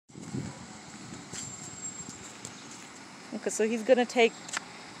Okay, so he's gonna take.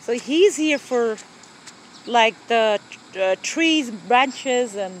 So he's here for like the trees,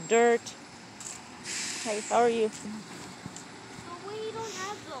 branches, and dirt. Hey, how are you? But we don't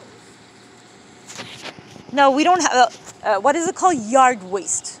have those. No, we don't have. What is it called? Yard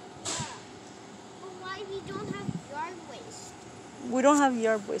waste. Yeah. But why we don't have yard waste? We don't have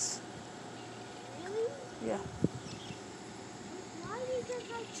yard waste. Really? Yeah. Why we just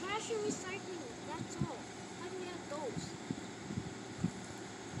have trash and recycling? That's all. Why do we have those?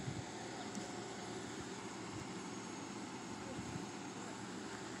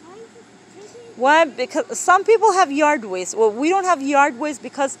 Why is it taking? Why? Because some people have yard waste. Well, we don't have yard waste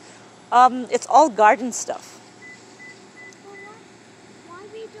because it's all garden stuff. But why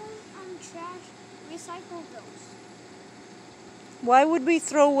we don't trash recycle those? Why would we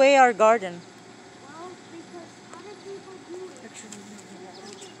throw away our garden? Well, because other people do it.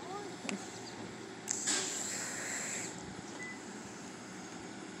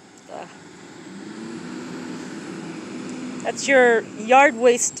 That's your yard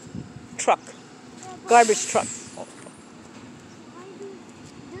waste truck, garbage truck. Why does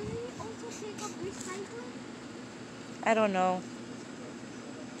he also take up recycling? I don't know.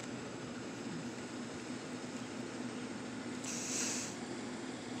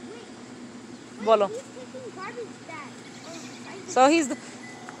 Bolo. He's taking garbage bags. Or recycling. So he's the.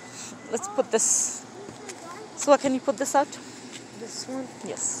 Let's put this. So can you put this out? This one?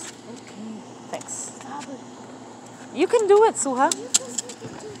 Yes. Okay. Thanks. Sahaba, You can do it, Suha. you can take it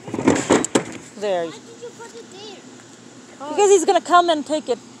to There. Why did you put it there? Because he's gonna come and take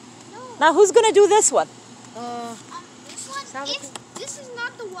it. No. Now who's gonna do this one? This one, this is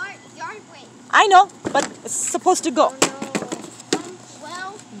not the yard waste. I know, but it's supposed to go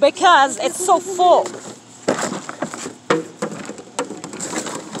Well, because it's so full.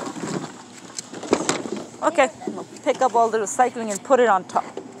 Okay, pick up all the recycling and put it on top.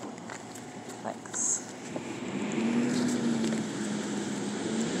 Thanks.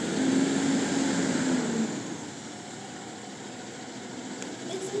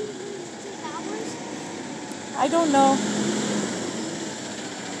 is he going to hours? I don't know.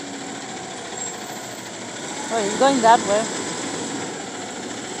 Oh, he's going that way.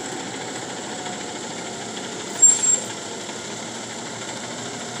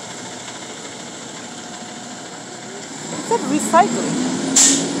 It said recycling.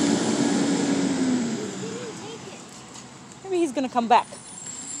 He didn't take it. Maybe he's gonna come back.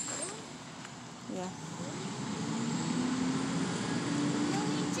 Yeah. Will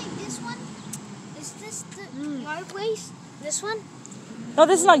we take this one? Is this the yard waste? This one? No,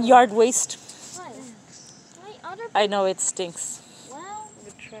 this is not yard waste. Why? Why other? I know it stinks. Well,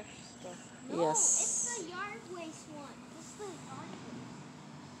 The trash stuff. no, Yes. it's the yard waste one. It's the yard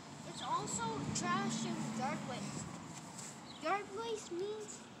waste. It's also trash and yard waste. Yard waste means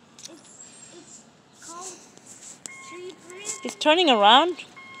it's called tree branch. He's turning around.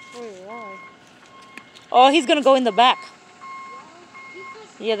 Oh, why? Oh, he's gonna go in the back.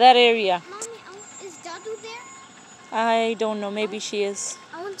 Because Yeah, that area. mommy, is Dadu there? I don't know. Maybe she is.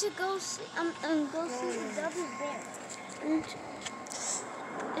 I want to go see. Go see if Dadu's there.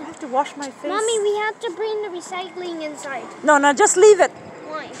 I have to wash my face. Mommy, we have to bring the recycling inside. No, no, just leave it.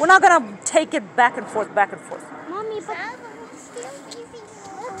 Why? We're not gonna take it back and forth, back and forth. Mommy, but it's still easy.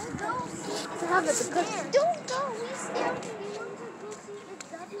 Let's go see if have it Dadu's because- there. Don't go. We still we want to go see if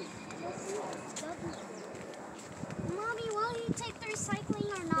Dadu's. Go see if Dadu's there. Mommy, will he take the recycling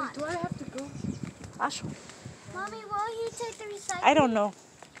or not? Do I have to go? Asho. Mommy, will he take the recycling? I don't know.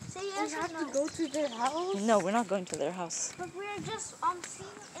 Say Do yes I or have no. to go to their house? No, we're not going to their house. But we're just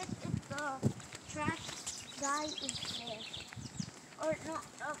seeing if the trash guy is there. Or no,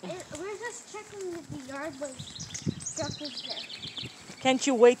 we're just checking if the yard waste stuff is there. Can't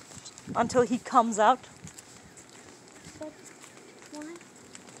you wait until he comes out? But why?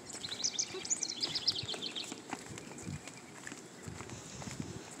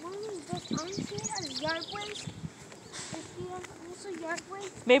 Mommy, does Aunt see it as yard waste? Is he also yard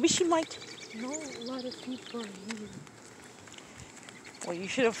waste? Maybe she might. No, a lot of people are here. Well, you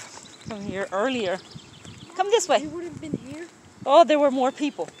should have come here earlier. Come this You way. would have been here? Oh, there were more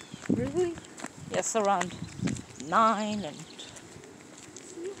people. Really? Yes, around 9 and See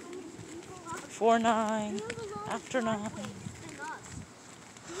how many people are? before 9, We have a lot of after yard 9. waste than us.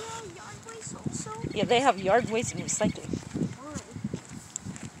 Do you have yard waste also? Yeah, they have yard waste and recycling.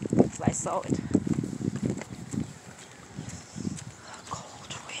 Why? I saw it.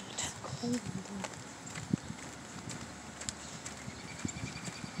 Cold wind.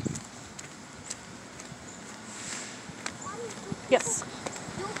 Yes.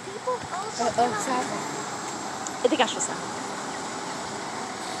 Do people also Sahaba. Иди кашу са.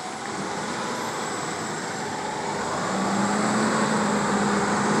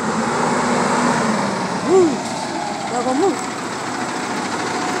 Bravo, move.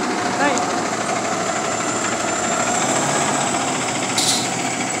 Right.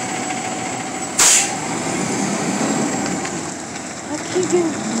 I keep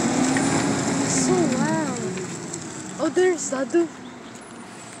getting so loud. Oh, there's Sadu.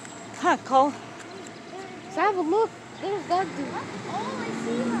 Huh, Cole? Sahaba, look. There's Sadu. Oh, I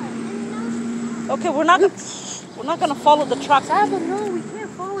see her. And now she's Okay, we're not gonna follow the truck. Sahaba, no, we can't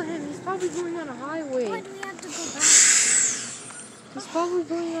follow him. He's probably going on a highway. why do we have to go back? He's probably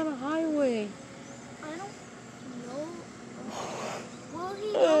going on a highway. I don't know. Will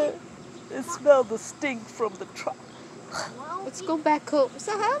he go? It smells the stink from the truck. Well, Let's go back home.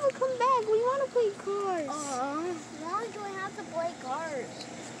 Sahaba, come back. We want to play cars. why do we have to play cards?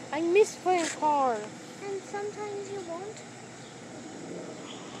 I miss playing cars. And sometimes you won't.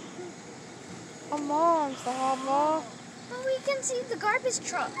 Come on, Sahaba. But we can see the garbage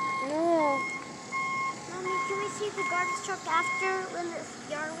truck. No. Mommy, can we see the garbage truck after when the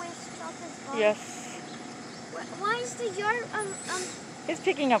yard waste truck is gone? Yes. Why is the yard He's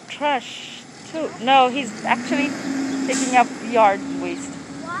picking up trash too. No, he's actually picking up yard waste.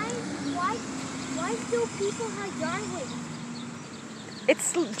 why do people have yard waste?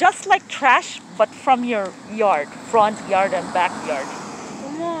 It's just like trash, but from your yard, front yard and backyard.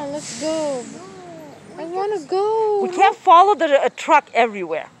 Come on, let's go. No, I want to go. We can't follow the truck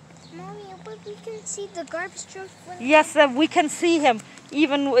everywhere. Mommy, but we can see the garbage truck when Yes, we can see him.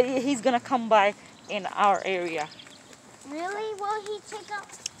 Even he's gonna come by in our area. Really? Will he take out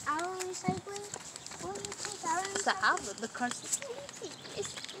our recycling? Will he take our recycling? Sahaba, the cars.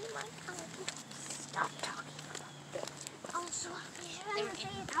 It's in my house. Stop talking about that. Oh, so he's trying to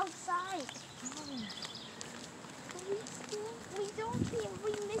say it outside. We don't see him.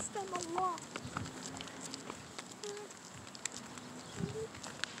 We miss them a lot.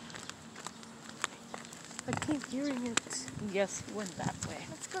 I keep hearing it. Yes, he went that way.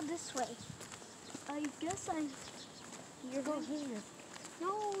 Let's go this way. I guess You're going here.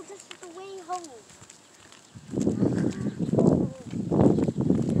 No, this is the way home.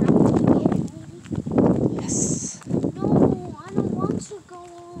 Yes. No, I don't want to go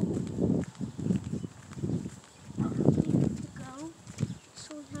home. We have to go,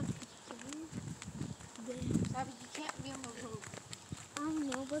 so we have to go there. Sahaba, you can't be on the road. I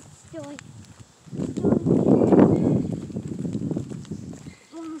know, but still,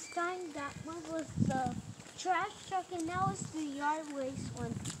 last time that one was the trash truck, and now it's the yard waste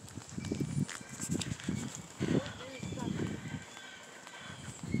one.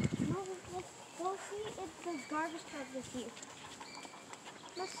 No, go see if the garbage truck is here.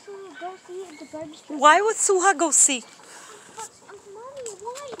 Let's go see if the garbage truck. Why would Suha go see? But, Mommy,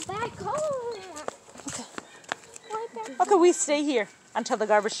 why back home? Okay. Why back Okay, we stay here until the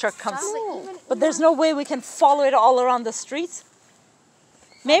garbage truck comes. No. But there's no way we can follow it all around the streets.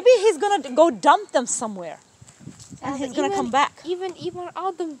 Maybe he's gonna go dump them somewhere, and he's gonna come back. Even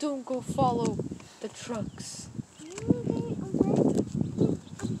Adam don't go follow the trucks. Wait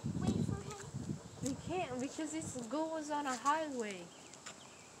for him. We can't because it goes on a highway.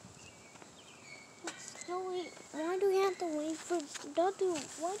 So why do we have to wait for Dadu?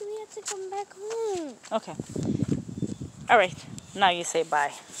 Why do we have to come back home? Okay. All right. Now you say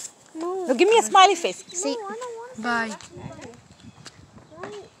bye. No. No, give me a smiley face. No, I don't want to. Bye.